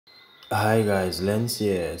Hi guys, Lens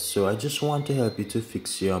here. So I just want to help you to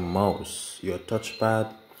fix your mouse, your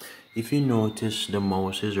touchpad. If you notice, the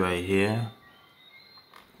mouse is right here,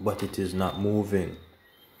 but it is not moving.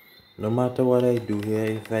 No matter what I do here,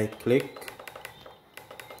 if I click,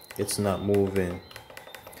 it's not moving,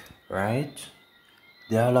 right?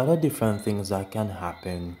 There are a lot of different things that can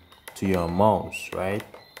happen to your mouse, right?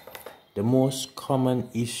 The most common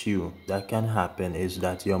issue that can happen is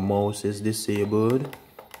that your mouse is disabled,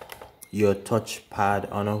 your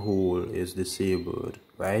touchpad on a whole is disabled,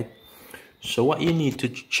 right? So what you need to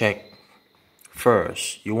check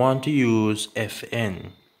first, you want to use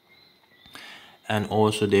FN, and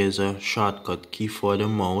also there's a shortcut key for the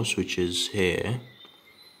mouse, which is here,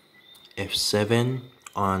 F7.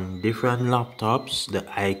 On different laptops the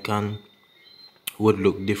icon would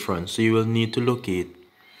look different, so you will need to locate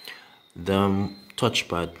the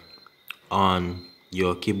touchpad on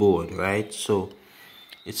your keyboard, right? So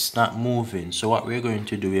it's not moving, so what we're going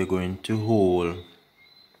to do, we're going to hold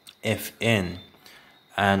FN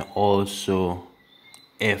and also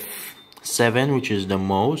F7, which is the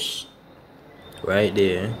mouse right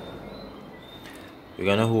there. We're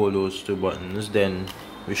gonna hold those two buttons, then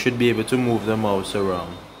we should be able to move the mouse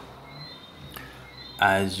around,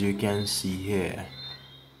 as you can see here.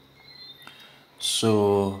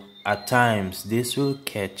 So at times this will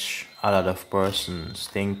catch a lot of persons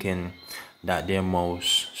thinking that their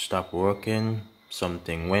mouse stopped working,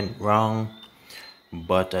 something went wrong,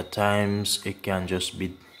 but at times it can just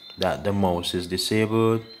be that the mouse is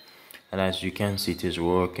disabled, and as you can see, it is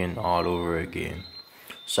working all over again.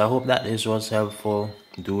 So I hope that this was helpful.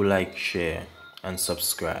 Do like, share and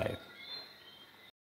subscribe.